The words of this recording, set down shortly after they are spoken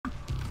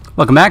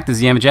Welcome back. This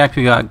is Yamajac.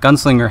 We got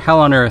Gunslinger Hell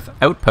on Earth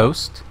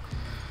Outpost.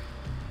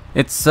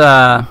 It's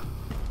I'm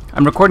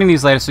recording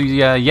these later. So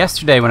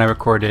yesterday when I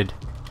recorded,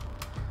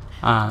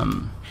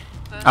 I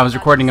was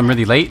recording them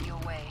really late,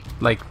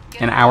 like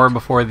an hour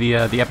before the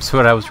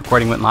episode I was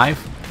recording went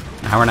live.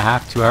 An hour and a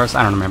half, 2 hours.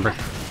 I don't remember.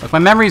 Like, my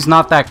memory's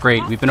not that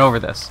great. We've been over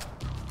this.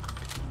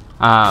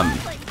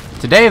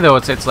 Today though,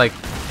 it's like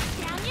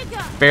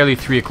barely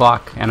 3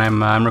 o'clock, and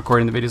I'm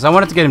recording the videos. I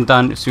wanted to get them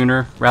done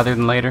sooner rather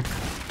than later,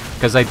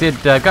 because I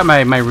did got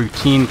my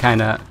routine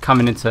kind of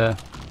coming into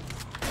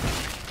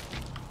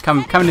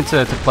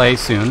play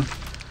soon.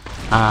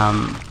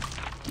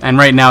 And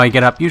right now I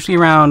get up usually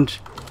around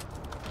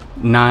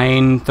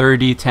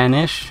 9:30,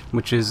 10-ish,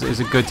 which is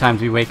a good time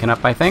to be waking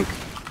up, I think.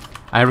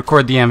 I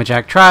record the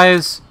Yamajac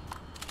Tries,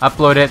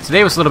 upload it.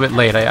 Today was a little bit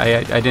late.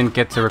 I didn't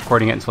get to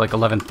recording it until like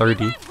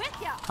 11:30,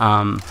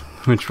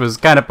 which was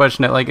kind of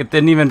pushing it. Like, it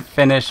didn't even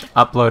finish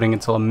uploading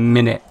until a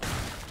minute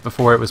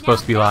before it was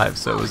supposed to be live,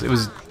 so it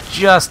was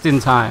just in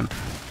time.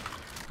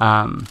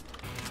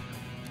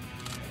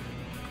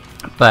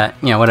 But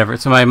yeah, whatever.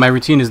 So my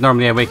routine is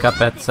normally I wake up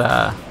at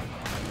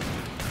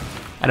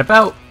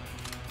about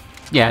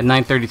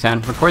 9:30,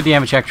 10. Record the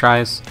Yamajac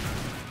Tries,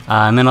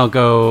 and then I'll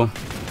go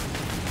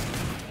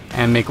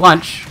and make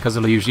lunch, because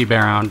it'll usually be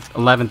around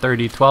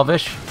 11:30,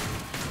 12-ish.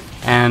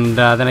 And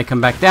then I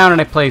come back down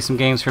and I play some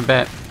games for a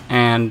bit,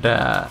 and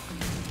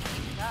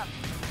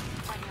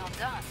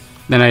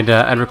then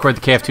I'd record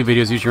the KF2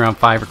 videos usually around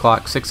 5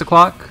 o'clock, 6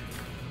 o'clock.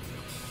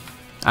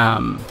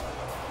 And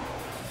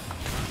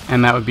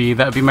that would be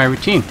my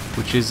routine,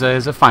 which is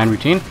a fine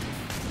routine.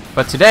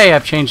 But today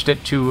I've changed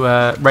it to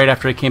right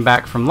after I came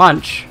back from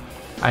lunch.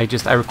 I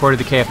recorded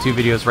the KF2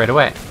 videos right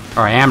away,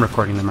 or I am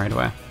recording them right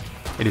away.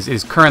 It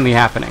is currently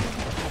happening.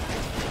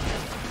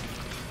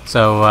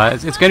 So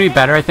it's going to be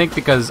better, I think,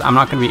 because I'm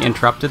not going to be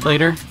interrupted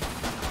later.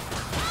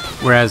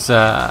 Whereas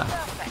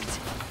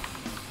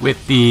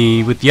with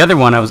the other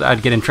one,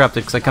 I'd get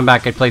interrupted because I come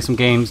back, I'd play some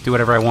games, do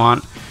whatever I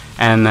want,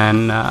 and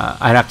then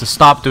I'd have to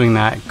stop doing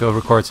that, go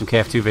record some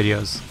KF2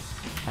 videos,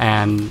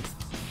 and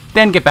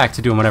then get back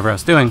to doing whatever I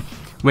was doing,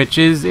 which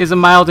is a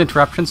mild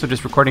interruption. So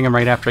just recording them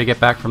right after I get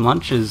back from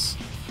lunch is...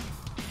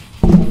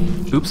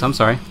 Oops, I'm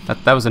sorry.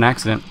 That was an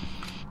accident.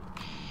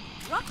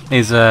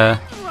 Is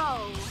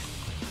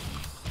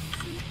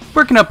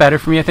working out better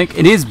for me, I think.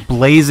 It is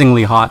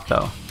blazingly hot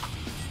though.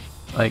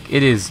 Like,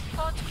 it is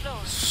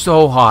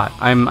so hot.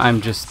 I'm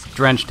just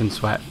drenched in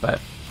sweat,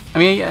 but I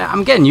mean,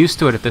 I'm getting used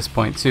to it at this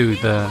point too.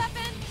 The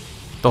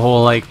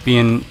whole like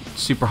being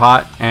super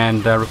hot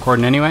and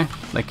recording anyway.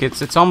 Like,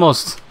 it's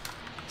almost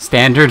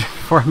standard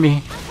for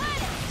me,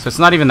 so it's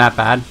not even that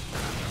bad.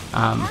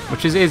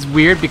 Which is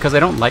weird because I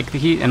don't like the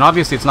heat, and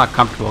obviously it's not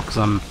comfortable because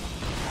I'm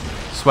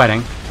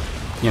sweating,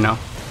 you know.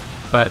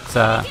 But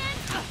I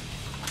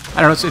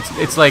don't know.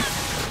 It's like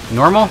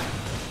normal.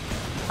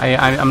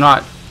 I'm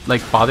not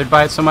like bothered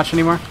by it so much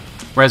anymore.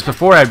 Whereas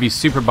before I'd be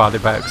super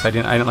bothered by it because I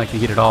didn't like the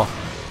heat at all,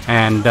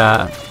 and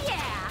I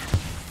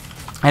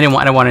don't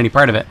want any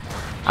part of it.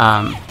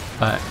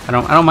 But I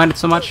don't mind it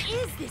so much.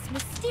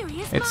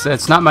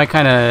 It's not my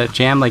kind of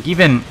jam. Like,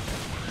 even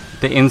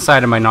the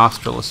inside of my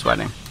nostril is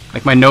sweating.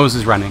 Like, my nose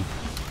is running.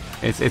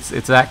 It's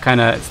that kind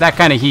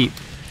of heat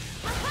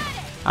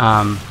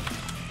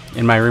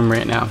in my room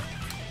right now,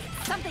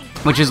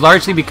 which is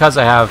largely because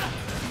I have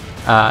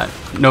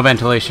no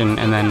ventilation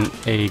and then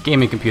a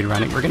gaming computer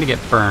running. We're gonna get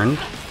burned,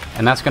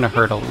 and that's gonna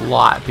hurt a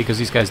lot because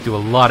these guys do a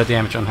lot of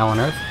damage on Hell on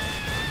Earth.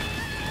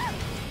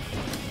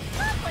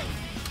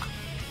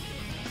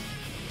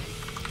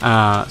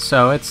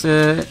 So it's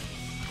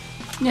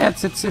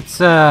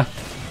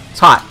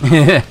hot.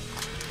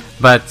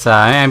 But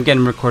I am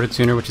getting recorded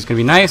sooner, which is gonna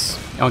be nice.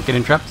 I won't get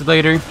interrupted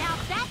later.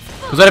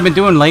 Because what I've been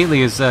doing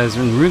lately is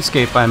in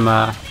RuneScape,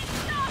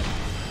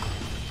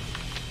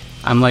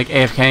 I'm like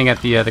AFKing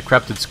at the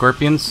Corrupted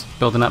Scorpions,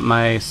 building up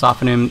my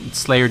Sophonim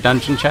Slayer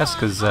dungeon chest,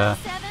 because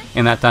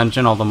in that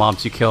dungeon all the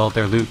mobs you kill,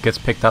 their loot gets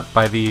picked up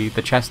by the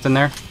chest in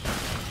there.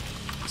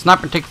 It's not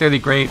particularly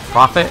great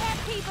profit,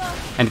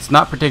 and it's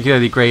not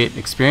particularly great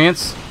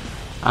experience,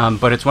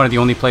 but it's one of the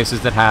only places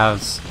that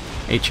has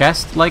a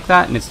chest like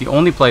that, and it's the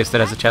only place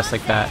that has a chest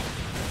like that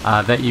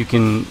that you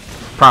can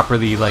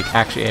properly like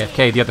actually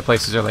AFK. The other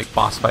places are like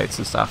boss fights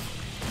and stuff.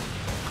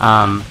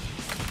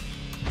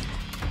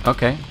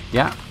 Okay,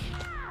 yeah.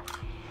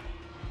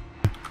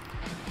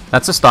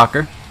 That's a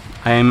stalker.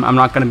 I'm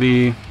not gonna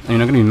be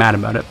mad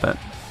about it, but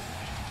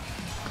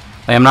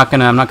I'm not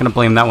gonna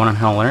blame that one on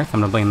Hell on Earth.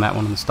 I'm gonna blame that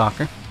one on the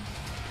stalker.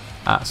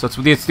 So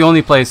it's the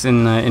only place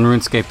in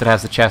RuneScape that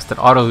has the chest that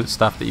auto loot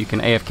stuff that you can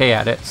AFK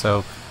at it.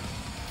 So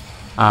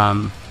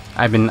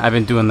I've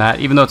been doing that,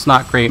 even though it's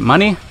not great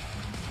money.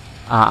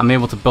 I'm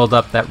able to build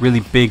up that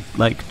really big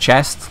like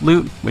chest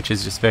loot, which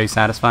is just very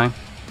satisfying.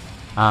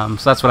 So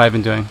that's what I've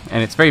been doing,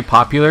 and it's very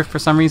popular for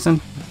some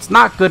reason. It's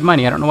not good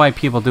money. I don't know why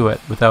people do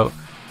it without.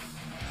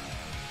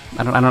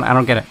 I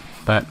don't get it.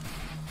 But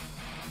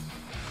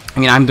I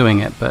mean, I'm doing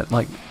it, but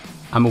like,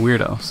 I'm a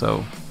weirdo,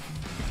 so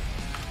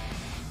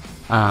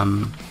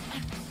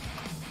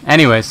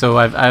Anyway, so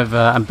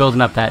I'm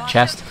building up that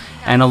chest,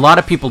 and a lot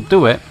of people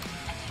do it,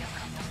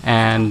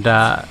 and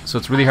so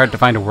it's really hard to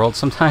find a world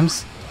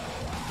sometimes.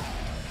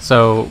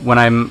 So when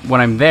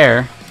I'm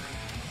there,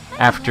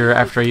 after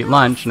I eat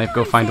lunch and I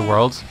go find a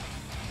world,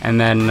 and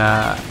then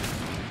I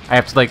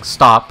have to like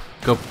stop,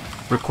 go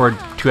record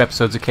 2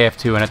 episodes of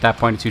KF2, and at that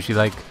point it's usually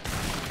like,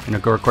 you know,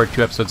 go record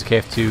 2 episodes of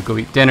KF2, go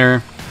eat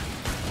dinner,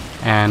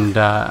 and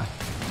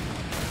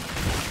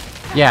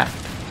yeah,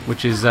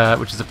 which is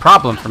a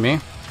problem for me.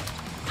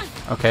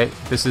 Okay,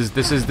 this is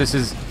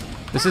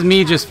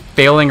me just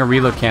failing a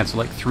reload cancel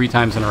like 3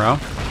 times in a row.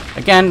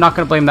 Again, not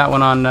gonna blame that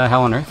one on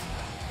Hell on Earth.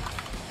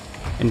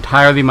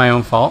 Entirely my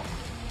own fault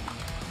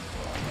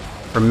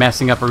for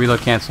messing up a reload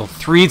cancel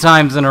 3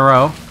 times in a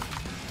row.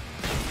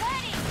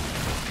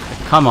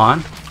 Come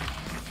on.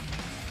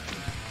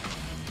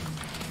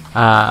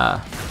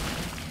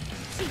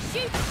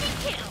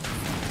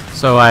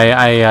 So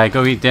I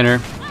go eat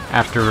dinner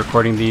after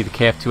recording the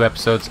KF2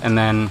 episodes, and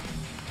then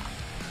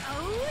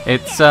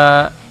it's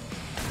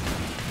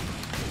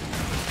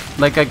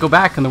like I go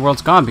back and the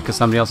world's gone because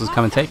somebody else has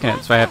come and taken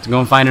it, so I have to go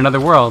and find another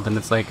world, and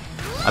it's like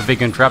a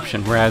big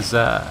interruption. Whereas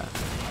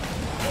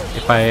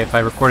if I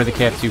recorded the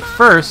KF2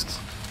 first,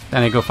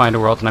 then I go find a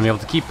world and I'm able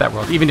to keep that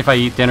world, even if I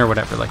eat dinner or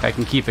whatever. Like I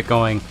can keep it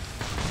going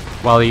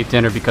while I eat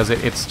dinner because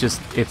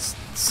it's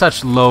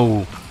such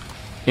low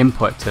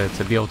input to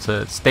be able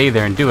to stay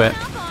there and do it.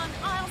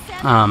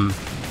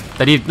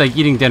 Like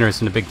eating dinner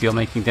isn't a big deal.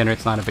 Making dinner,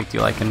 it's not a big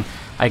deal. I can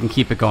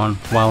keep it going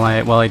while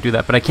I do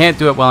that. But I can't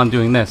do it while I'm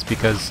doing this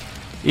because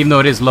even though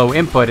it is low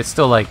input, it's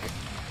still like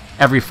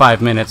every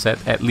 5 minutes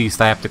at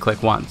least I have to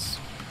click once.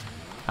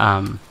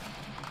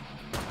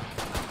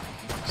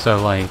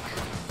 So like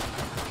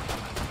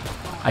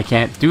I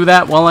can't do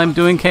that while I'm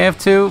doing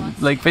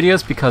KF2 like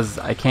videos because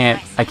I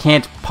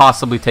can't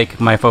possibly take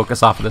my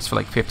focus off of this for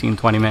like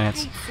 15-20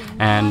 minutes,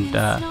 and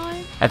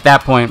at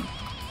that point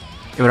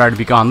it would already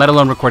be gone, let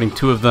alone recording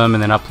 2 of them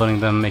and then uploading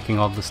them, making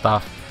all the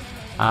stuff.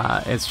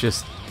 It's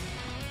just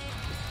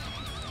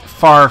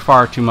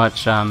far too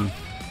much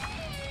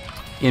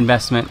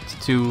investment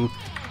to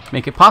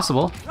make it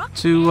possible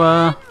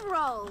to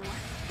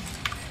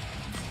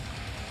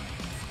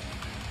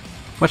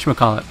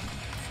whatchamacallit,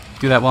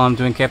 do that while I'm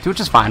doing KF2, which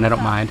is fine. I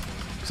don't mind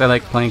because I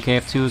like playing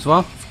KF2 as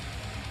well.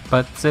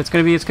 But it's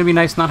gonna be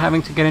nice not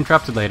having to get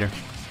interrupted later.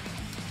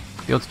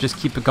 Be able to just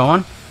keep it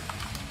going.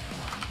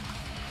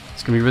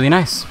 It's gonna be really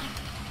nice.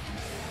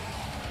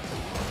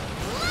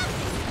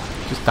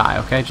 Just die,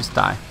 okay? Just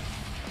die.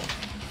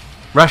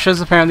 Russia's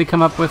apparently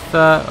come up with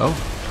oh,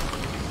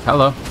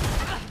 hello.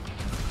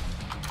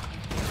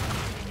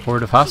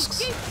 Horde of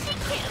husks.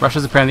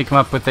 Russia's apparently come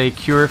up with a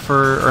cure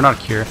for, or not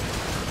a cure.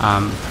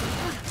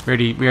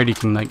 We already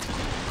can like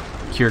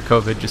cure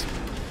COVID, just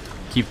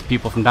keep the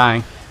people from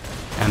dying,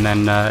 and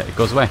then it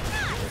goes away.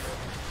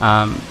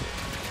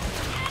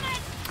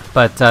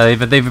 But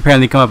they've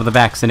apparently come up with a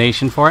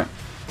vaccination for it,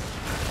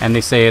 and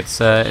they say it's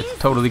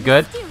totally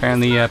good.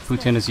 Apparently,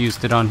 Putin has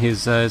used it on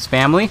his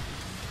family.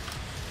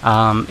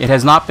 It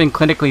has not been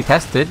clinically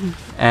tested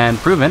and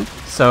proven,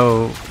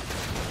 so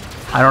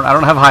I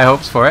don't have high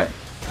hopes for it.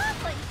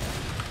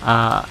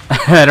 I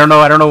don't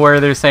know where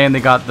they're saying they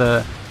got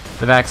the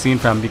vaccine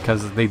from,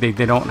 because they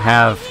don't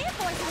have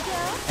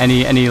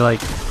any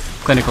like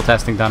clinical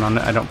testing done on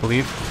it. I don't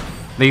believe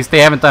they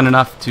haven't done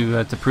enough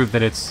to prove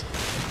that it's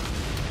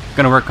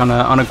gonna work on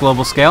a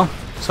global scale.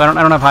 So I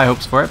don't have high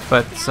hopes for it.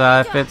 But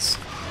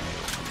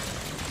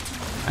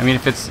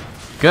if it's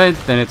good,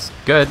 then it's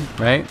good,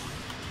 right?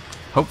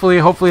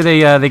 Hopefully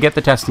they get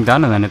the testing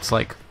done, and then it's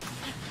like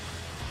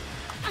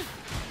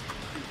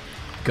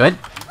good.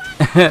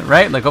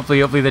 Right? Like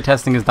hopefully the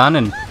testing is done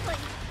and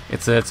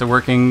it's a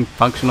working,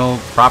 functional,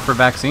 proper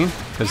vaccine,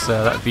 because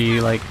that would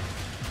be like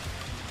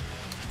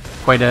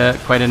quite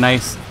a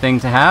nice thing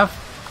to have.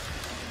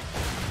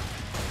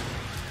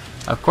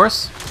 Of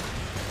course.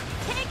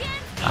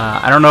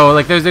 I don't know,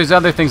 like there's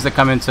other things that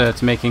come into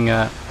making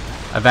a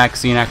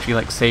vaccine actually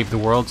like save the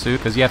world too,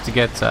 because you have to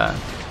get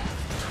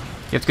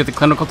the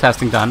clinical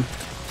testing done,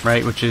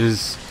 right? Which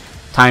is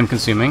time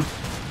consuming,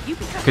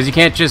 because you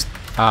can't just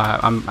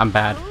I'm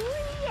bad.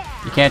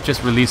 You can't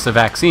just release a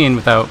vaccine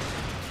without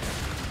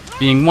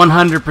being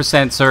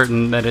 100%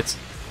 certain that it's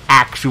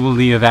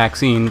actually a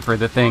vaccine for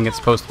the thing it's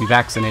supposed to be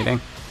vaccinating,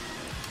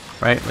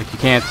 right? Like you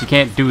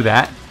can't do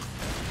that.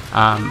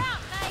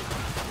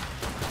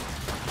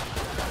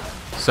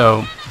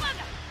 So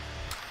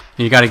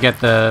you got to get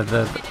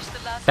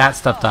that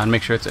stuff done.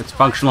 Make sure it's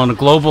functional on a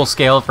global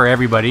scale for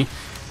everybody,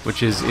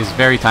 which is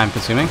very time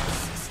consuming.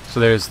 So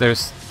there's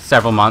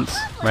several months,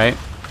 right?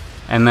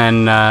 And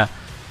then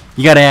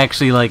you got to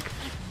actually like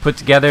put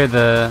together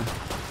the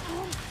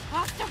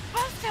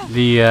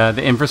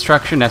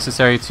infrastructure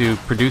necessary to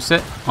produce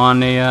it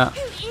on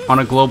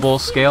a global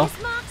scale.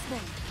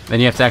 Then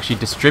you have to actually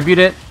distribute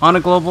it on a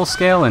global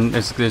scale, and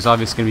there's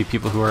obviously going to be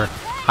people who are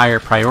higher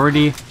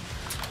priority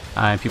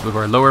and people who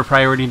are lower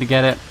priority to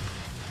get it,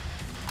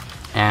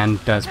 and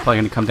it's probably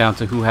going to come down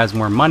to who has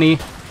more money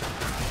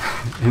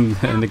in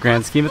the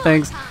grand scheme of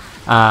things.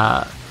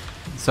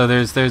 So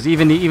there's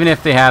even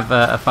if they have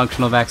a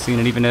functional vaccine,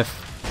 and even if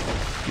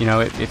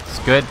it's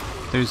good,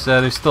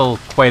 there's still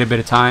quite a bit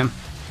of time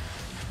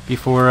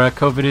before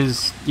COVID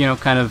is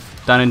kind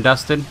of done and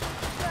dusted.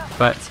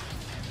 But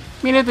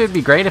I mean, it'd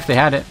be great if they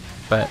had it,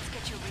 but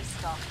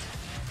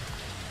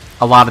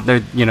a lot of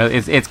their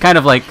it's kind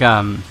of like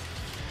a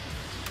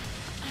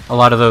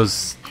lot of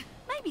those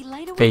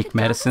fake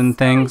medicine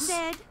things,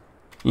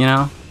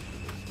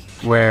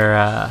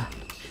 where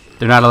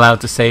they're not allowed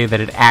to say that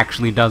it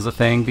actually does a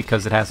thing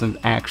because it hasn't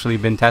actually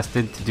been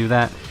tested to do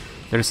that.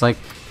 They're just like,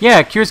 yeah,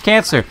 it cures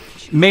cancer.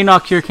 May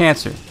not cure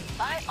cancer.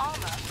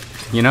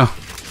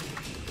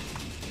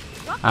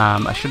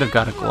 I should have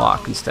got a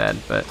Glock instead,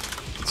 but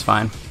it's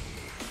fine.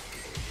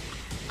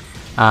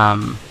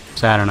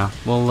 So I don't know.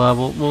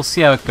 We'll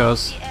see how it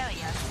goes.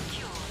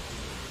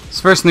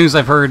 It's first news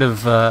I've heard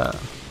of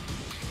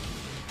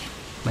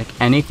like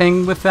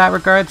anything with that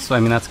regard. So I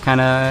mean, that's kind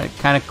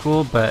of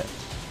cool, but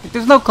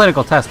there's no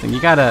clinical testing.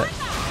 You gotta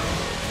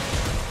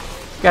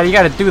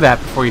do that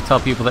before you tell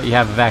people that you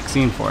have a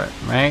vaccine for it,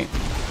 right?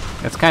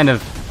 It's kind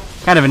of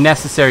a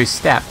necessary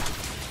step.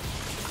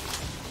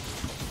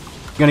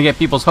 You're gonna get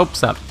people's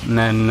hopes up, and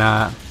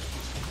then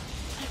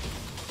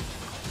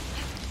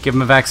give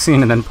them a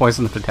vaccine and then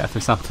poison them to death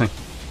or something.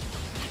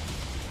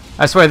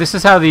 I swear, this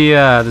is how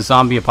the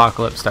zombie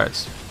apocalypse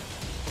starts.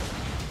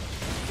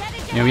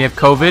 We have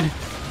COVID,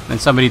 then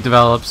somebody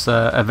develops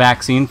a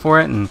vaccine for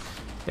it, and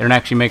they don't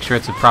actually make sure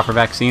it's a proper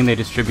vaccine. They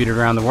distribute it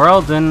around the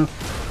world, and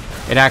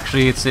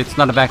it's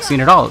not a vaccine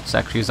at all. It's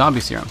actually a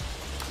zombie serum.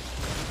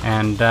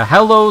 And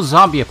hello,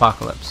 zombie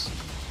apocalypse.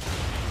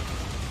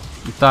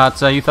 You thought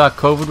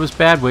COVID was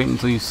bad? Wait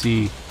until you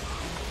see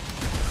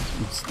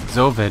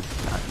Zovid.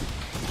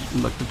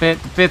 Look, the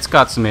bit's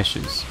got some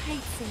issues.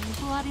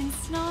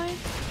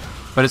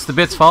 But it's the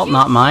bit's fault,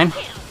 not mine.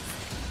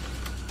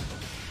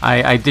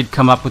 I did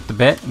come up with the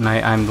bit, and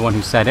I'm the one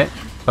who said it,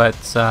 but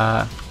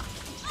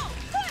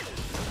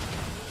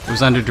it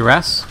was under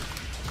duress.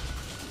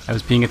 I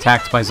was being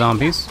attacked by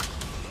zombies.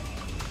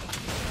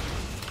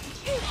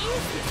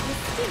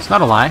 It's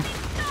not a lie.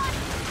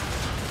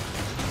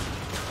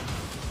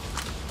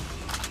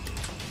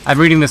 I'm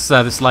reading this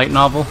light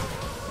novel.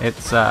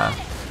 It's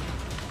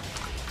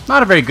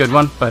not a very good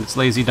one, but it's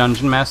Lazy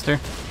Dungeon Master.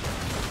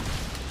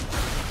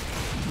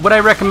 Would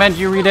I recommend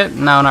you read it?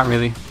 No, not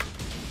really.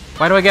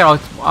 Why do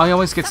I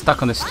always get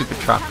stuck on this stupid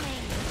truck?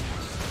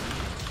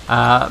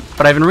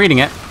 But I've been reading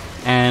it,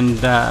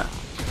 and I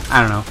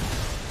don't know.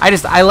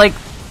 I like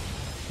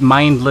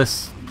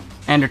mindless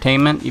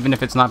entertainment, even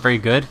if it's not very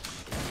good.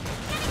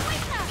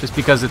 Just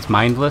because it's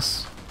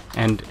mindless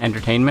and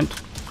entertainment.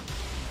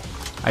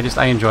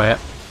 I enjoy it.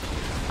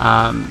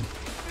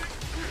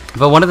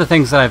 But one of the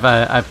things that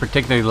I've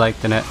particularly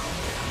liked in it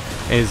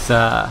is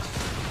the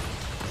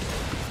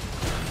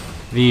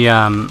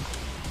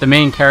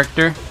main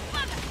character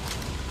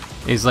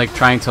is like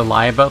trying to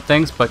lie about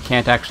things, but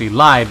can't actually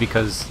lie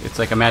because it's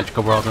like a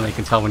magical world and they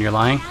can tell when you're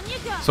lying.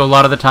 So a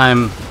lot of the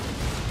time,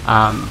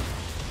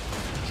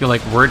 he'll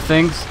like word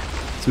things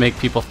to make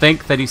people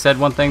think that he said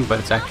one thing, but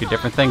it's actually a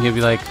different thing. He'll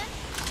be like,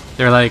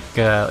 they're like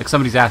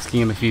somebody's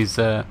asking him if he's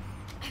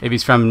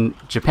from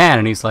Japan,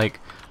 and he's like,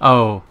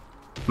 oh,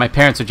 my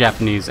parents are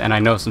Japanese and I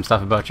know some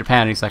stuff about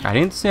Japan. And he's like, I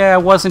didn't say I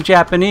wasn't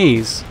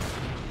Japanese.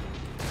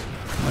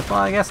 I'm like, well,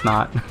 I guess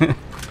not. You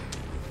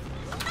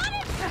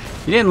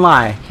didn't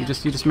lie. You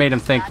just made him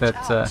think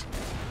that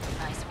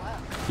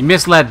you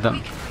misled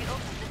them.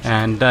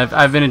 And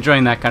I've been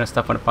enjoying that kind of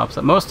stuff when it pops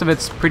up. Most of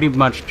it's pretty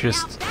much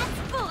just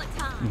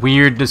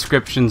weird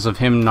descriptions of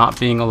him not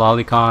being a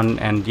lolicon,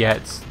 and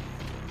yet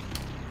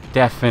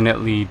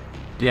definitely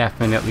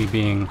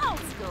being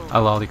a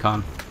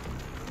lolicon.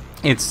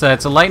 It's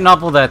a light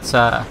novel that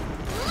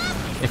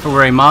if it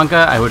were a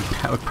manga, I would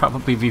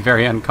probably be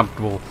very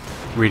uncomfortable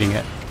reading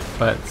it.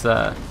 But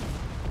for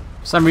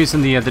some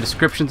reason the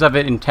descriptions of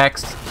it in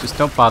text just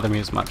don't bother me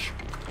as much.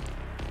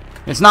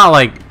 It's not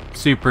like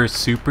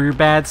super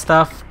bad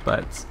stuff,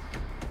 but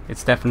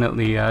it's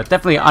definitely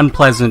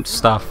unpleasant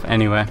stuff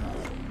anyway.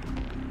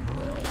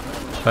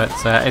 But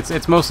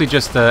it's mostly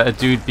just a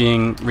dude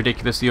being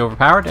ridiculously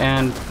overpowered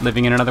and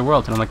living in another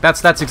world, and I'm like,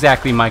 that's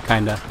exactly my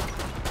kind of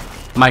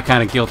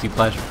guilty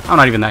pleasure. I'm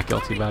not even that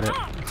guilty about it.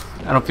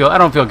 I don't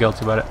feel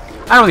guilty about it.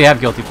 I don't really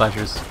have guilty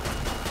pleasures.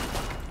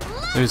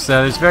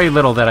 There's very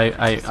little that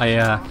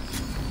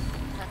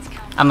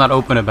I'm not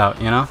open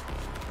about, you know?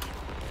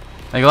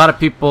 Like a lot of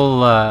people,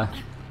 well,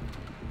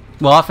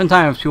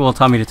 oftentimes people will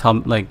tell me to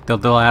like,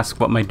 they'll ask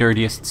what my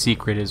dirtiest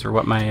secret is, or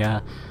what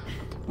my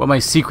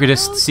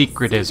secretest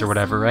secret is, or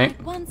whatever, right?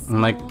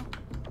 I'm like,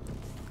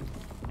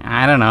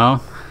 I don't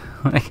know.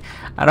 Like,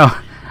 I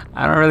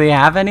don't really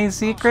have any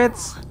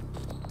secrets.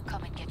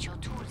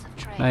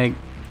 Like,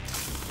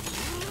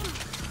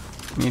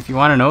 I mean, if you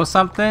want to know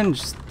something,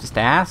 just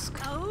ask.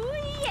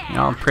 You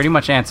know, I'll pretty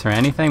much answer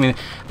anything. I mean,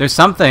 there's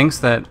some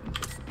things that,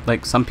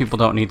 like, some people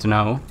don't need to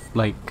know.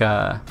 Like,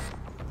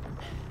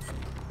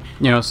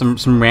 you know,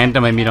 some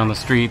random I meet on the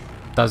street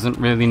doesn't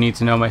really need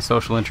to know my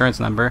social insurance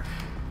number.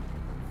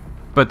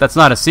 But that's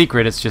not a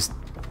secret. It's just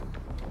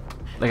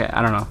like,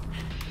 I don't know.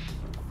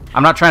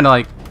 I'm not trying to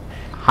like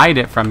hide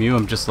it from you.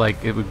 I'm just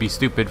like, it would be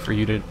stupid for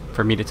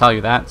me to tell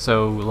you that.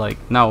 So like,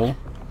 no.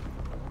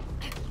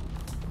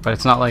 But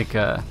it's not like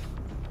I'm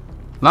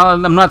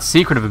not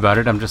secretive about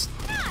it. I'm just,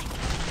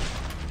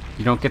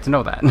 you don't get to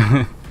know that.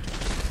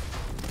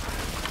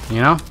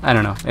 You know? I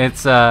don't know.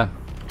 It's and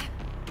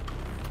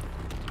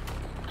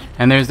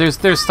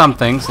there's some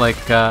things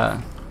like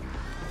I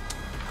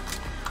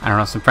don't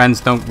know, some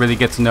friends don't really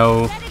get to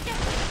know.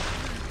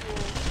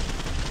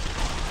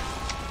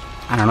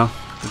 I don't know.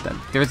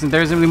 There isn't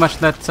really much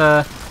that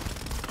that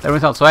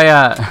would help. So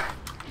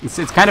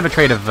it's kind of a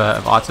trait of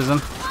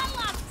autism,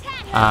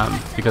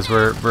 because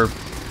we're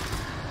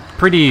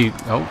pretty.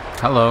 Oh,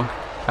 hello.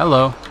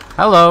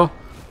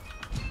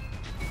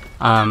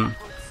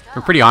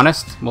 We're pretty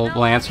honest.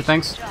 We'll answer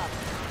things. So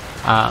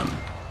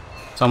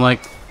I'm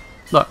like,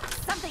 look,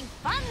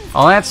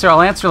 I'll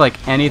answer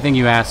like anything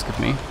you ask of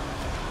me.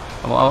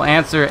 I'll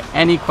answer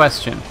any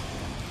question.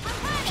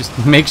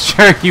 Just make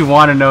sure you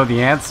want to know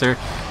the answer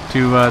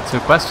to a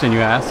question you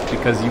ask,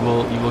 because you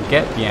will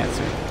get the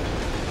answer.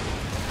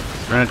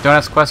 Don't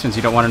ask questions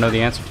you don't want to know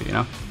the answer to, you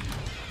know?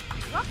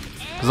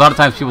 Because a lot of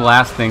times people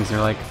ask things, they're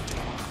like,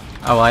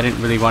 oh, well, I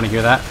didn't really want to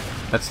hear that.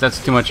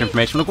 That's too much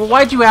information. Like, well,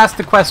 why'd you ask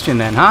the question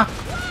then, huh?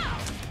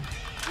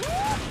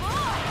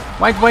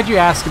 Why'd you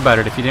ask about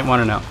it if you didn't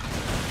want to know?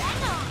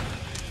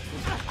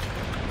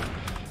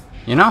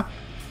 You know?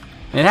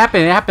 It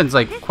happens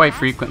like quite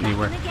frequently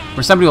where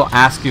somebody will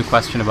ask you a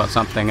question about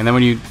something, and then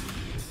when you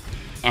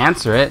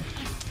answer it,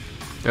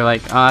 they're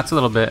like, oh, that's a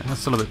little bit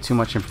too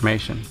much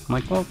information. I'm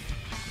like, well,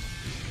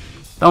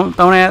 don't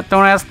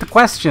ask the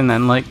question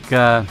then. Like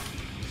when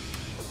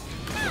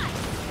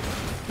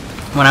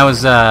I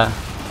was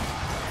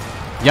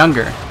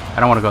younger, I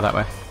don't want to go that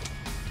way.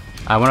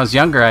 When I was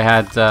younger, I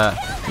had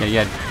you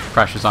had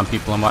crushes on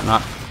people and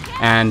whatnot,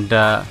 and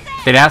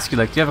they'd ask you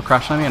like, do you have a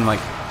crush on me? And I'm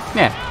like,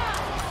 yeah.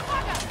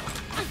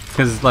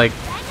 Because like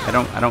I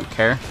don't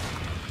care.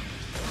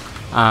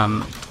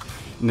 And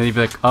then you'd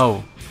be like,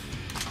 oh,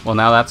 well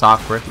now that's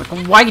awkward. Like,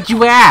 well, why did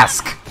you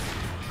ask?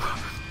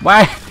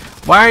 Why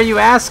are you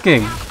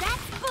asking?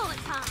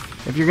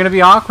 If you're gonna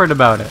be awkward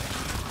about it,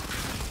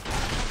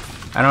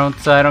 I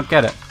don't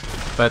get it.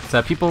 But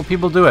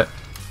people do it.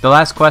 They'll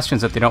ask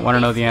questions that they don't want to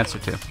know the answer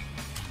to.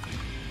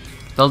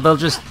 They'll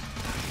just,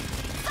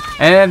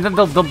 and then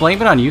they'll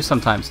blame it on you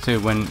sometimes too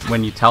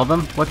when you tell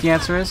them what the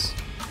answer is.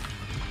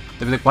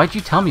 They'll be like, why'd you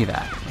tell me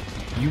that?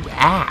 You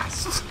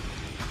asked.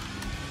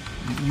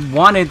 You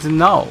wanted to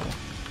know.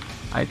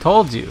 I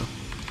told you.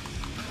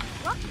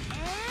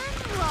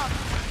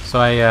 So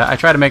I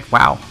try to make,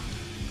 wow.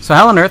 So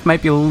Hell on Earth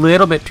might be a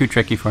little bit too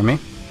tricky for me.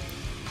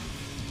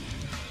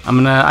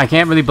 I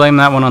can't really blame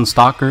that one on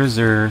stalkers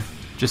or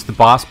just the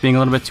boss being a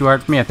little bit too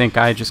hard for me. I think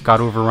I just got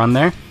overrun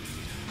there.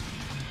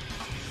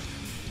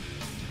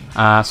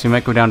 So we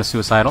might go down to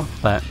suicidal,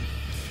 but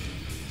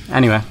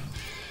anyway.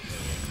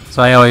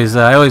 So I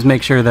always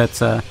make sure that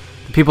the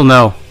people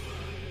know.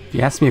 If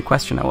you ask me a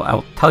question, I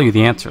will tell you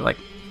the answer, like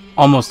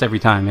almost every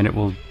time, and it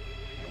will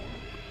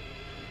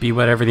be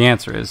whatever the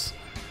answer is.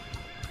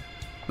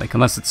 Like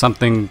unless it's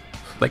something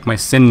like my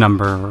SIN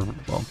number, or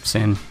well,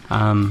 SIN,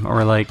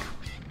 or like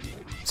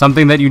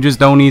something that you just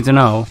don't need to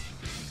know,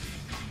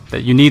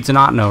 that you need to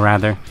not know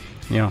rather.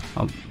 You know,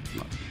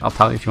 I'll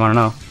tell you if you want to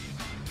know.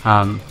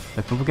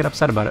 But people get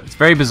upset about it. It's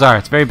very bizarre.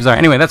 It's very bizarre.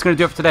 Anyway, that's going to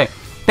do it for today.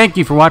 Thank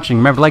you for watching.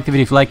 Remember, like the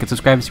video if you like it,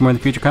 subscribe to see more in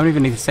the future. Comment if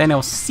you need to say, and I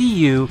will see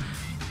you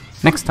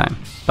next time.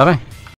 Bye-bye.